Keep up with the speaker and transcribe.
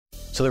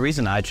So the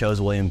reason I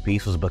chose William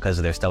Peace was because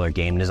of their stellar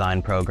game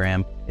design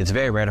program. It's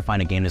very rare to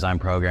find a game design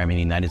program in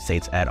the United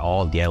States at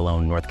all, let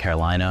alone North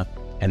Carolina.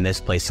 And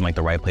this place seemed like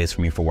the right place for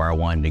me for where I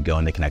wanted to go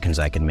and the connections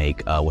I could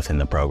make within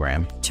the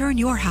program. Turn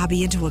your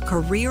hobby into a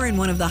career in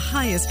one of the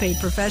highest paid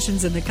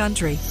professions in the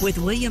country with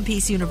William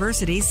Peace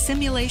University's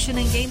Simulation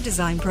and Game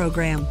Design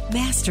program.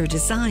 Master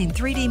design,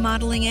 3D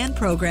modeling, and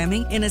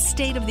programming in a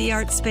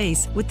state-of-the-art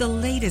space with the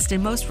latest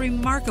and most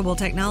remarkable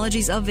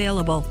technologies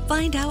available.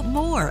 Find out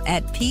more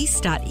at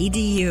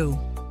peace.edu.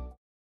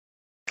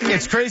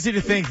 It's crazy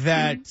to think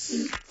that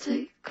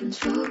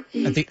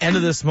at the end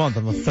of this month,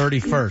 on the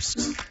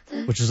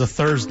 31st, which is a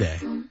Thursday,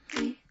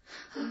 we're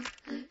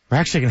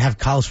actually going to have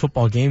college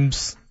football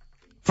games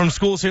from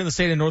schools here in the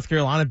state of North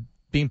Carolina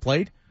being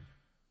played.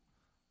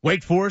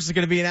 Wake Forest is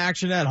going to be in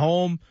action at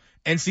home.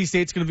 NC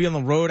State's going to be on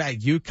the road at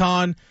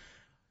UConn.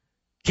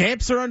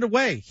 Camps are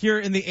underway here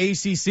in the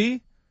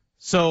ACC.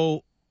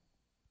 So,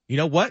 you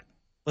know what?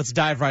 Let's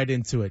dive right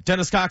into it.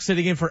 Dennis Cox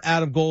sitting in for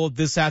Adam Gold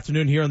this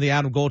afternoon here on the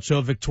Adam Gold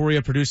Show.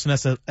 Victoria producing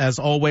us as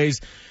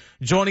always.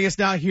 Joining us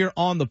now here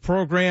on the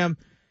program,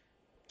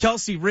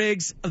 Kelsey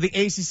Riggs of the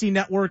ACC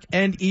Network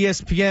and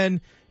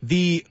ESPN.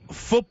 The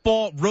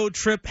football road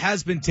trip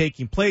has been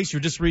taking place.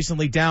 You're just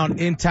recently down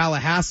in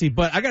Tallahassee.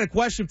 But I got a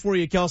question for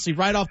you, Kelsey,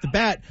 right off the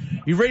bat.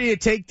 You ready to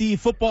take the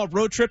football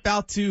road trip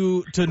out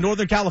to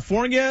Northern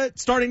California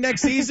starting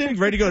next season?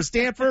 Ready to go to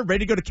Stanford?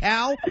 Ready to go to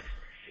Cal?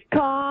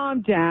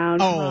 Calm down.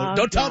 Oh,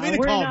 don't tell me to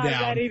calm down. We're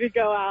not ready to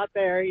go out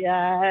there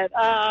yet.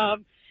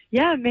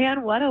 Yeah,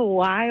 man, what a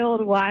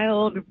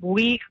wild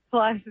week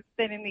plus it's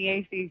been in the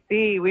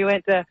ACC. We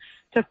went to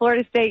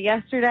Florida State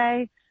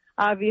yesterday.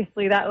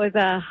 Obviously, that was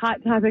a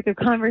hot topic of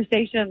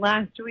conversation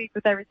last week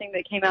with everything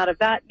that came out of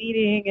that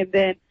meeting. And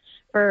then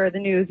for the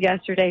news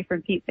yesterday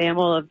from Pete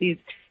Thamel of these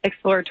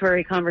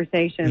exploratory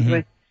conversations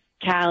with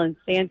Cal and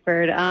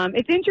Stanford.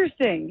 It's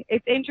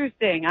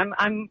interesting.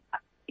 I'm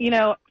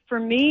for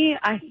me,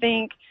 I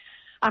think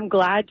I'm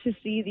glad to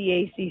see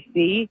the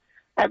ACC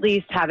at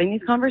least having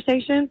these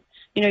conversations.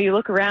 You know, you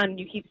look around and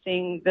you keep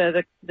seeing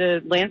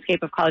the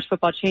landscape of college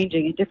football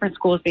changing and different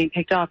schools being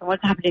picked off and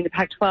what's happening in the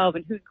Pac-12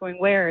 and who's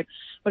going where and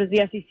what is the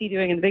SEC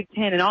doing in the Big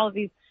Ten and all of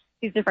these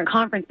different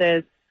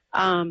conferenses. So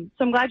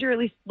I'm glad you're at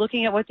least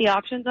looking at what the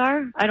options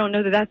are. I don't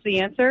know that that's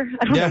the answer.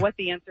 I don't know what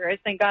the answer is.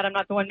 Thank God I'm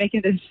not the one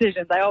making the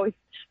decisions. I always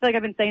feel like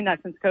I've been saying that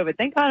since COVID.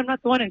 Thank God I'm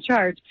not the one in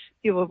charge.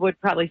 People would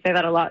probably say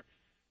that a lot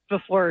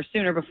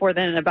sooner before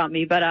then about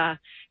me. But,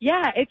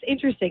 yeah, it's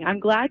interesting. I'm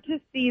glad to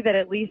see that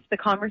at least the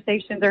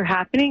conversations are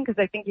happening because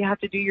I think you have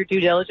to do your due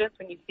diligence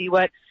when you see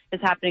what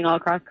is happening all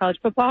across college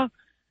football.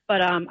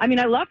 But, I mean,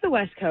 I love the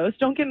West Coast.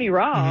 Don't get me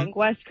wrong.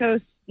 West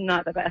Coast,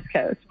 not the best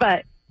coast.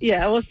 But,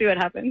 yeah, we'll see what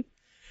happens.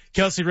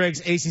 Kelsey Riggs,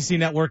 ACC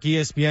Network,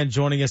 ESPN,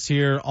 joining us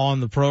here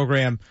on the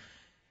program.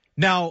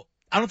 Now,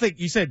 I don't think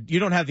you said you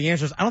don't have the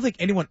answers. I don't think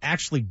anyone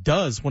actually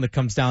does when it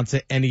comes down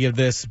to any of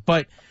this.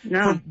 But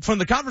from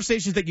the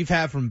conversations that you've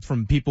had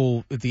from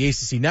people at the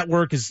ACC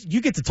Network, is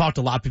you get to talk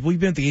to a lot of people.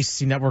 You've been at the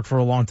ACC Network for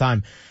a long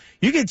time.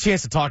 You get a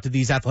chance to talk to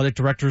these athletic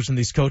directors and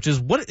these coaches.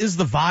 What is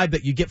the vibe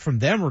that you get from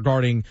them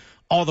regarding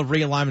all the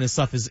realignment and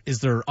stuff? Is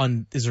there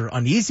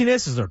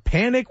uneasiness? Is there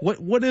panic?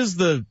 What is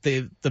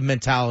the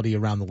mentality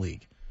around the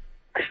league?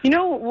 You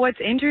know, what's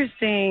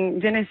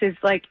interesting, Dennis, is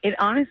like it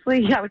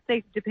honestly, I would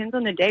say, depends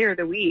on the day or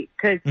the week.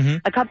 Because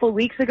a couple of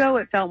weeks ago,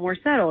 it felt more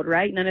settled,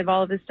 right? None of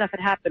all of this stuff had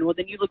happened. Well,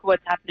 then you look at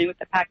what's happening with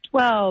the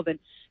Pac-12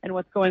 and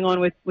what's going on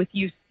with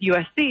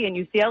USC and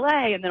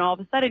UCLA. And then all of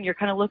a sudden, you're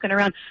kind of looking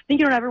around. I think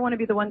you don't ever want to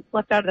be the one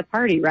left out of the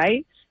party,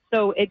 right?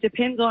 So it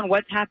depends on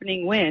what's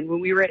happening when. When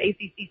we were at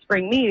ACC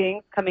spring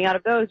meetings, coming out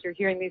of those, you're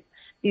hearing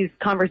these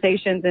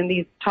conversations and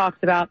these talks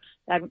about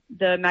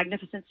the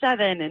Magnificent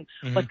Seven and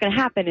what's going to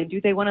happen and do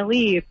they want to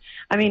leave.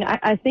 I mean,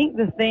 I think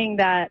the thing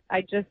that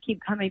I just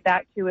keep coming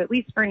back to, at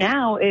least for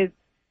now, is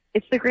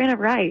it's the grant of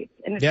rights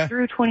and it's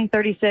through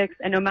 2036.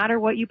 And no matter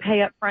what you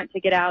pay up front to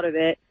get out of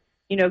it,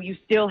 you know, you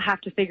still have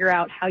to figure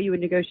out how you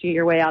would negotiate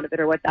your way out of it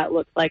or what that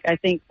looks like. I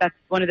think that's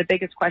one of the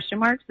biggest question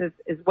marks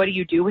is what do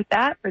you do with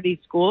that for these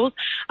schools?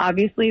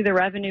 Obviously, the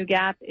revenue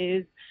gap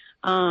is,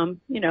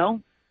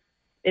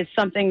 is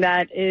something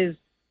that is,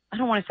 I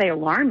don't want to say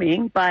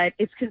alarming, but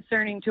it's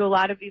concerning to a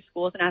lot of these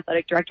schools and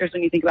athletic directors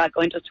when you think about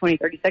going to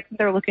 2036 and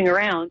they're looking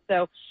around.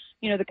 So,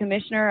 you know, the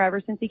commissioner, ever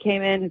since he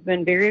came in, has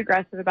been very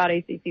aggressive about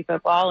ACC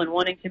football and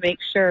wanting to make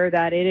sure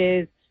that it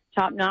is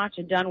top-notch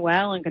and done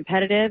well and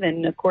competitive.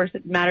 And, of course,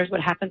 it matters what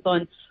happens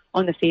on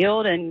the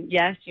field. And,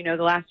 yes, you know,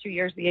 the last 2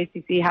 years the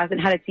ACC hasn't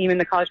had a team in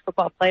the college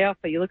football playoff,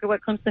 but you look at what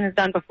Clemson has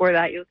done before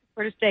that. You look at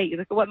Florida State. You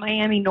look at what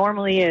Miami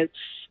normally is.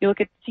 You look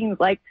at teams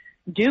like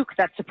Duke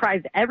that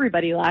surprised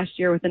everybody last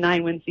year with the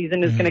 9-win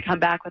season is going to come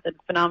back with a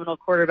phenomenal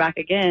quarterback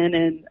again,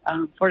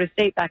 and Florida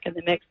State back in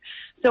the mix.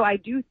 So I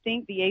do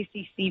think the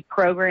ACC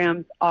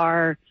programs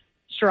are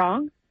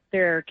strong.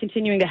 They're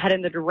continuing to head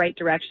in the right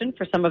direction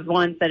for some of the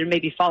ones that have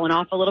maybe fallen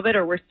off a little bit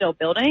or we're still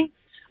building.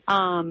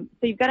 So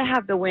you've got to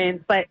have the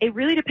wins, but it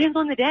really depends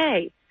on the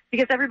day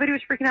because everybody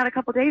was freaking out a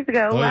couple days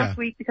ago last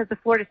week because of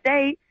Florida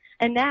State.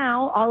 And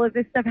now all of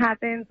this stuff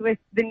happens with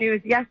the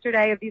news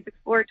yesterday of these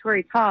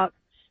exploratory talks.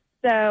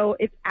 So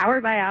it's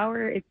hour by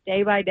hour, it's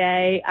day by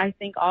day. I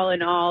think all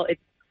in all, it's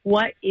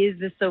what is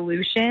the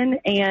solution?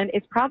 And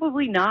it's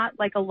probably not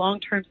like a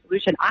long-term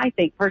solution, I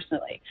think,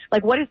 personally.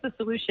 Like, what is the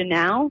solution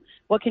now?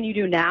 What can you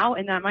do now?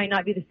 And that might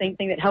not be the same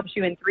thing that helps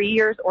you in 3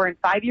 years or in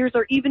 5 years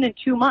or even in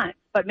 2 months.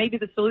 But maybe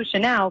the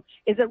solution now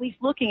is at least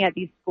looking at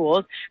these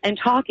schools and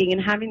talking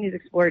and having these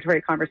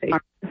exploratory conversations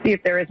to see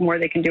if there is more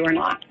they can do or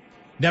not.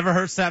 Never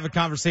hurts to have a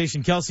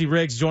conversation. Kelsey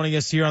Riggs joining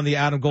us here on the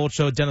Adam Gold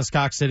Show. Dennis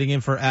Cox sitting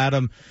in for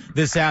Adam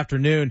this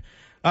afternoon.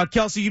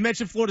 Kelsey, you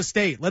mentioned Florida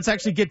State. Let's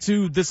actually get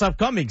to this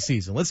upcoming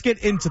season. Let's get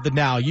into the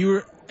now. You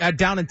were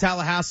down in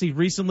Tallahassee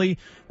recently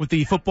with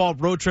the football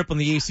road trip on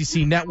the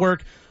ACC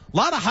network. A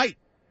lot of hype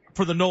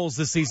for the Noles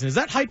this season. Is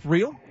that hype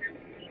real?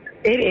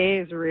 It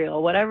is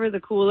real. Whatever the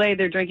Kool-Aid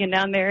they're drinking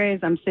down there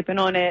is, I'm sipping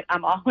on it.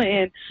 I'm all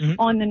in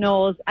on the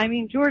Noles. I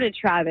mean, Jordan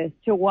Travis,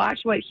 to watch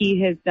what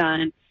he has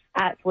done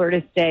at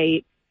Florida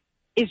State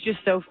is just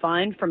so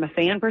fun from a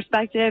fan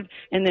perspective,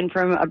 and then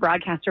from a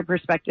broadcaster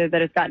perspective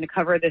that has gotten to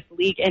cover this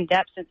league in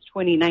depth since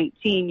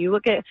 2019. You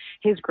look at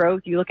his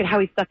growth, you look at how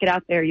he stuck it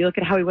out there, you look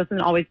at how he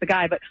wasn't always the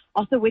guy, but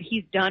also what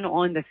he's done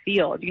on the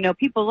field. You know,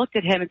 people looked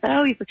at him and said,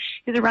 oh,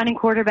 he's a running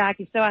quarterback,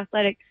 he's so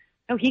athletic.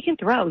 No, he can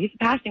throw. He's a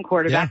passing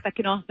quarterback that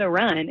can also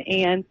run.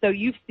 And so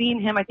you've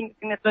seen him, I think the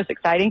thing that's most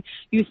exciting,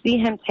 you see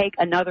him take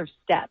another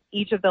step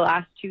each of the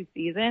last 2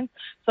 seasons.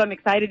 So I'm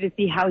excited to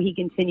see how he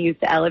continues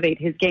to elevate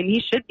his game.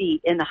 He should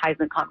be in the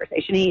Heisman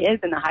conversation. He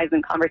is in the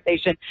Heisman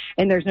conversation,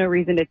 and there's no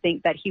reason to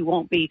think that he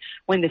won't be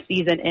when the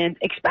season ends,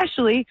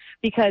 especially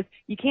because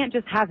you can't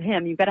just have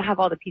him. You've got to have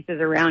all the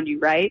pieces around you,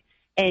 right?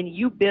 And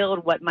you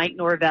build what Mike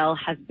Norvell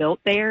has built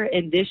there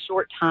in this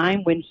short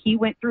time when he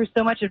went through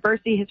so much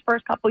adversity his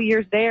first couple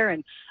years there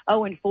and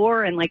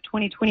 0-4 and like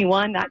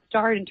 2021, that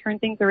started and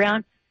turned things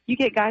around. You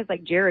get guys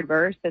like Jared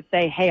Verse that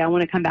say, hey, I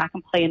want to come back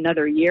and play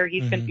another year.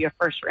 He's going to be a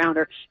first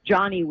rounder.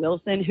 Johnny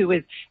Wilson, who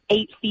is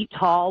 8 feet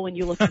tall when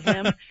you look at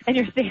him and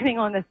you're standing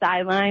on the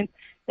sidelines.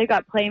 They've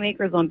got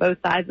playmakers on both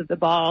sides of the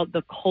ball.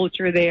 The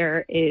culture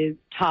there is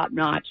top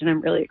notch, and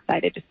I'm really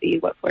excited to see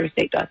what Florida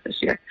State does this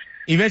year.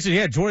 You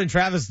mentioned, Jordan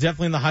Travis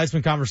definitely in the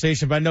Heisman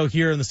conversation, but I know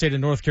here in the state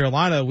of North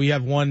Carolina, we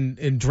have one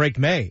in Drake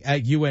May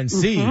at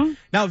UNC.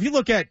 Now, if you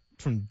look at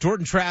from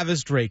Jordan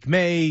Travis, Drake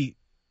May,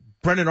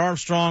 Brendan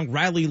Armstrong,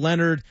 Riley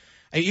Leonard,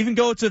 I even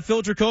go to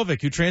Phil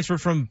Dracovic, who transferred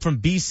from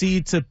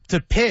BC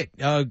to Pitt,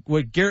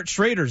 what Garrett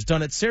Schrader's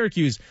done at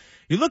Syracuse.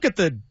 You look at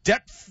the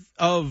depth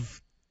of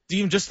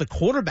even just the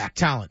quarterback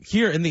talent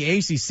here in the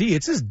ACC.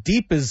 It's as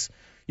deep as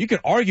you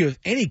could argue with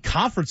any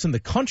conference in the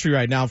country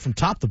right now from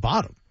top to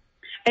bottom.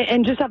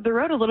 And just up the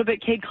road a little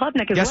bit, Cade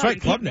Klubnik as That's well.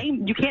 Right,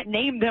 Klubnik. You can't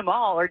name them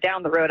all, or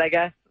down the road, I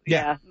guess.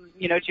 Yeah.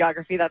 You know,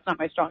 geography, that's not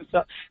my strong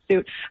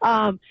suit.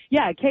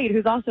 Cade,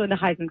 who's also in the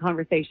Heisman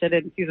conversation,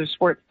 and Caesar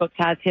Sportsbook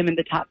has him in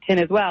the top 10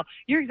 as well.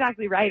 You're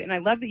exactly right, and I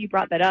love that you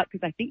brought that up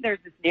because I think there's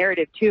this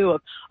narrative, too,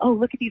 of, oh,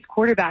 look at these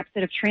quarterbacks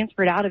that have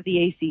transferred out of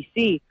the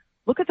ACC.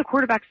 Look at the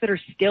quarterbacks that are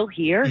still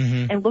here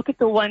and look at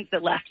the ones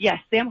that left. Yes,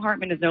 Sam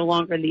Hartman is no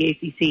longer in the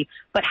ACC,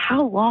 but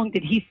how long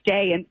did he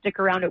stay and stick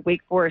around at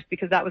Wake Forest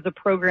because that was a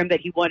program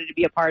that he wanted to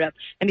be a part of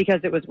and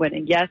because it was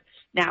winning? Yes,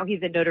 now he's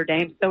in Notre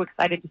Dame. So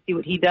excited to see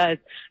what he does.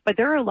 But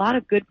there are a lot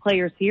of good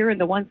players here, and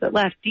the ones that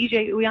left,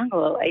 DJ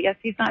Uiagalelei, yes,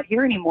 he's not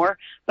here anymore.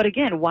 But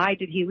again, why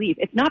did he leave?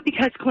 It's not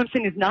because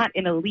Clemson is not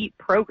an elite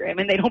program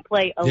and they don't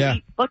play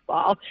elite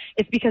football.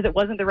 It's because it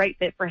wasn't the right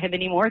fit for him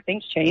anymore.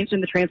 Things changed,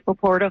 and the transfer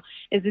portal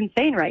is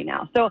insane right now.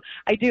 So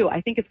I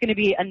think it's going to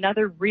be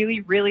another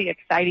really, really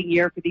exciting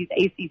year for these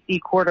ACC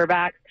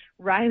quarterbacks.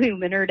 Riley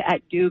Leonard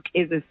at Duke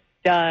is a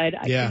stud.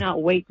 I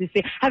cannot wait to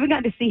see. I haven't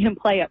gotten to see him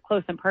play up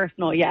close and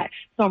personal yet.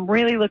 So I'm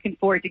really looking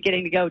forward to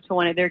getting to go to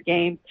one of their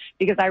games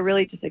because I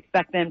really just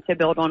expect them to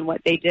build on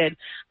what they did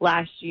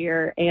last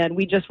year. And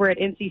we just were at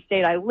NC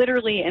State. I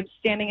literally am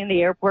standing in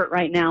the airport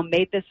right now,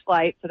 made this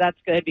flight. So that's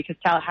good because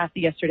Tallahassee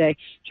yesterday,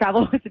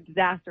 travel was a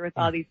disaster with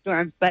all these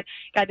storms, but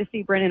got to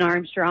see Brendan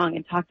Armstrong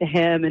and talk to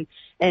him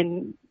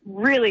and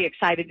really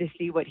excited to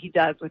see what he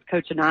does with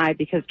Coach and I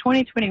because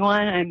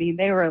 2021, I mean,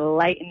 they were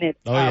lighting it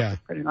up with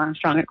Brendan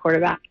Armstrong at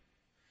quarterback.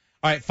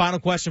 All right, final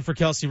question for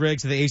Kelsey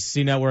Riggs of the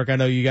ACC Network. I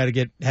know you got to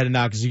get headed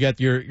now because you got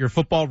your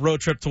football road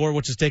trip tour,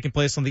 which is taking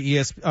place on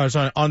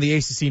the on the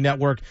ACC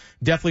Network.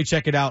 Definitely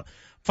check it out.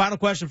 Final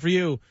question for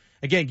you.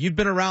 Again, you've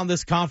been around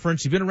this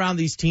conference. You've been around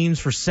these teams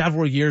for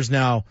several years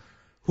now.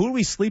 Who are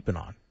we sleeping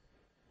on?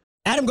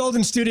 Adam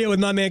Golden Studio with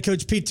my man,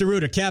 Coach Pete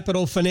D'Arruda,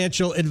 Capital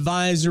Financial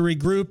Advisory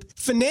Group.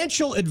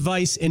 Financial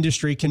advice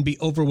industry can be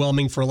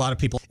overwhelming for a lot of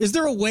people. Is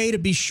there a way to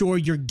be sure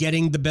you're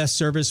getting the best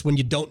service when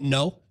you don't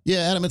know?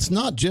 Yeah, Adam, it's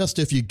not just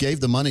if you gave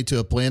the money to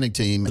a planning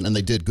team and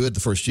they did good the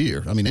first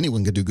year. I mean,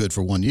 anyone could do good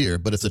for 1 year,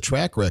 but it's a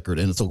track record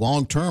and it's a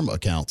long-term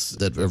accounts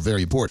that are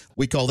very important.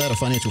 We call that a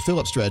financial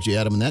fill-up strategy,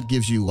 Adam, and that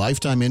gives you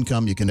lifetime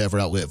income you can never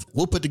outlive.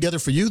 We'll put together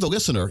for you, the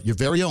listener, your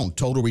very own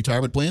total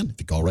retirement plan if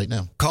you call right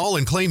now. Call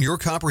and claim your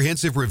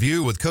comprehensive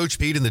review with Coach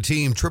Pete and the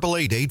team,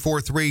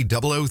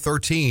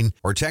 888-843-0013,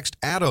 or text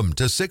ADAM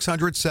to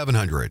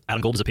 600-700.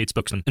 Adam Gold is a paid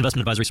spokesman.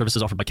 Investment advisory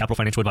services offered by Capital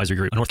Financial Advisory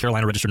Group, a North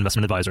Carolina registered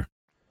investment advisor.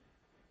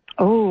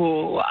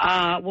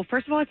 Well,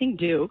 first of all, I think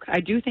Duke. I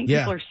do think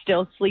people are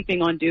still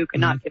sleeping on Duke and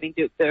not giving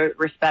Duke the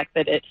respect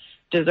that it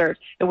deserves.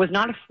 It was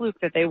not a fluke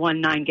that they won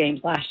 9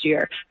 games last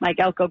year. Mike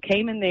Elko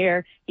came in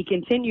there. He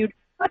continued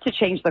not to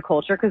change the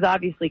culture because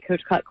obviously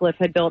Coach Cutcliffe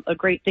had built a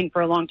great thing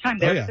for a long time.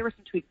 There were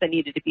some tweaks that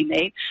needed to be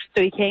made.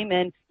 So he came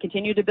in,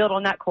 continued to build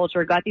on that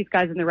culture, got these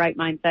guys in the right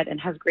mindset,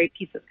 and has great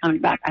pieces coming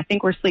back. I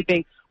think we're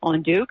sleeping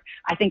on Duke.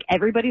 I think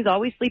everybody's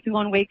always sleeping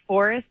on Wake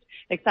Forest.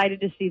 Excited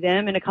to see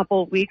them in a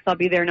couple of weeks. I'll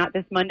be there not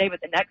this Monday, but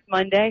the next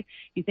Monday.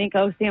 You think,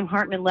 Sam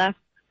Hartman left.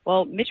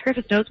 Well, Mitch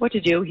Griffiths knows what to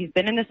do. He's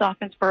been in this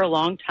offense for a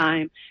long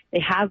time. They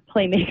have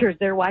playmakers.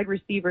 Their wide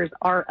receivers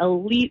are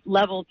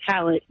elite-level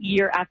talent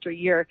year after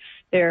year.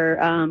 Their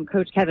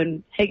coach,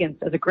 Kevin Higgins,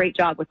 does a great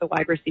job with the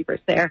wide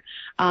receivers there.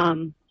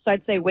 So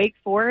I'd say Wake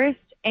Forest.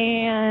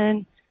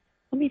 And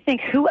let me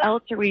think, who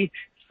else are we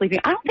sleeping?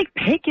 I don't think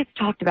Pitt gets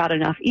talked about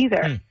enough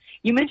either.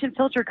 You mentioned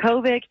Phil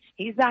Jurkovec.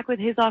 He's back with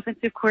his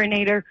offensive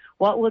coordinator.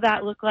 What will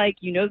that look like?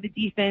 You know the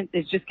defense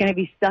is just going to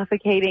be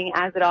suffocating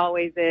as it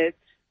always is.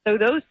 So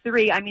those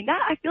three, I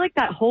feel like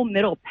that whole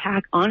middle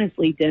pack,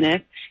 honestly,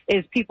 Dennis,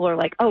 is people are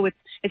like,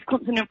 it's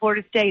Clemson and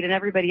Florida State and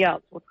everybody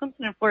else. Well, Clemson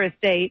and Florida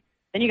State.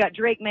 Then you got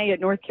Drake May at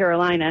North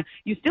Carolina.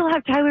 You still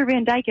have Tyler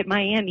Van Dyke at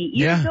Miami.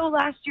 Even though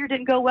last year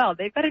didn't go well,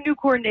 they've got a new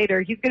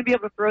coordinator. He's going to be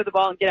able to throw the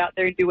ball and get out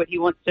there and do what he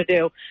wants to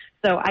do.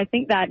 So I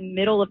think that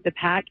middle of the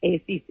pack,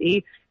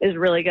 ACC, is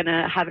really going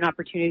to have an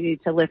opportunity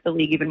to lift the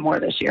league even more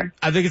this year.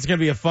 I think it's going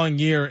to be a fun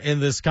year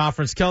in this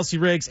conference. Kelsey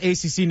Riggs,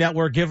 ACC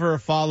Network. Give her a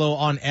follow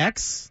on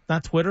X,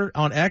 not Twitter,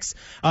 on X,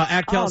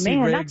 at Kelsey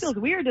Riggs. That feels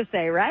weird to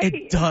say, right?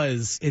 It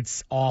does.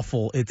 It's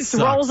awful. It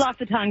sucks. Rolls off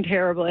the tongue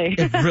terribly.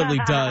 It really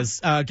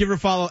does. Give her a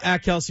follow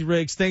at Kelsey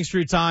Riggs. Thanks for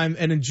your time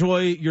and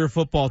enjoy your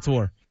football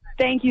tour.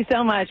 Thank you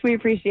so much. We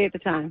appreciate the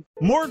time.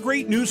 More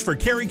great news for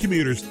Cary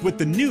commuters. With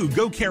the new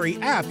Go Cary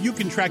app, you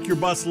can track your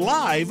bus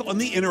live on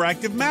the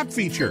interactive map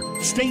feature.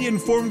 Stay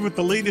informed with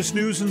the latest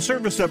news and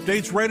service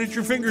updates right at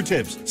your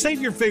fingertips.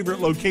 Save your favorite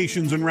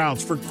locations and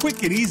routes for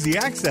quick and easy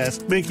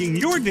access, making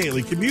your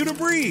daily commute a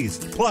breeze.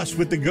 Plus,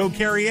 with the Go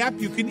Cary app,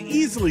 you can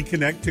easily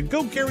connect to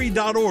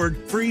gocary.org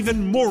for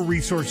even more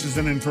resources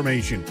and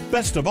information.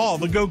 Best of all,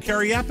 the Go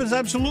Cary app is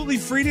absolutely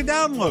free to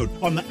download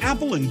on the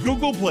Apple and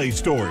Google Play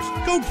stores.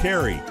 Go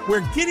Cary,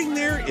 where getting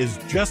there is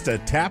just a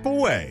tap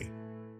away.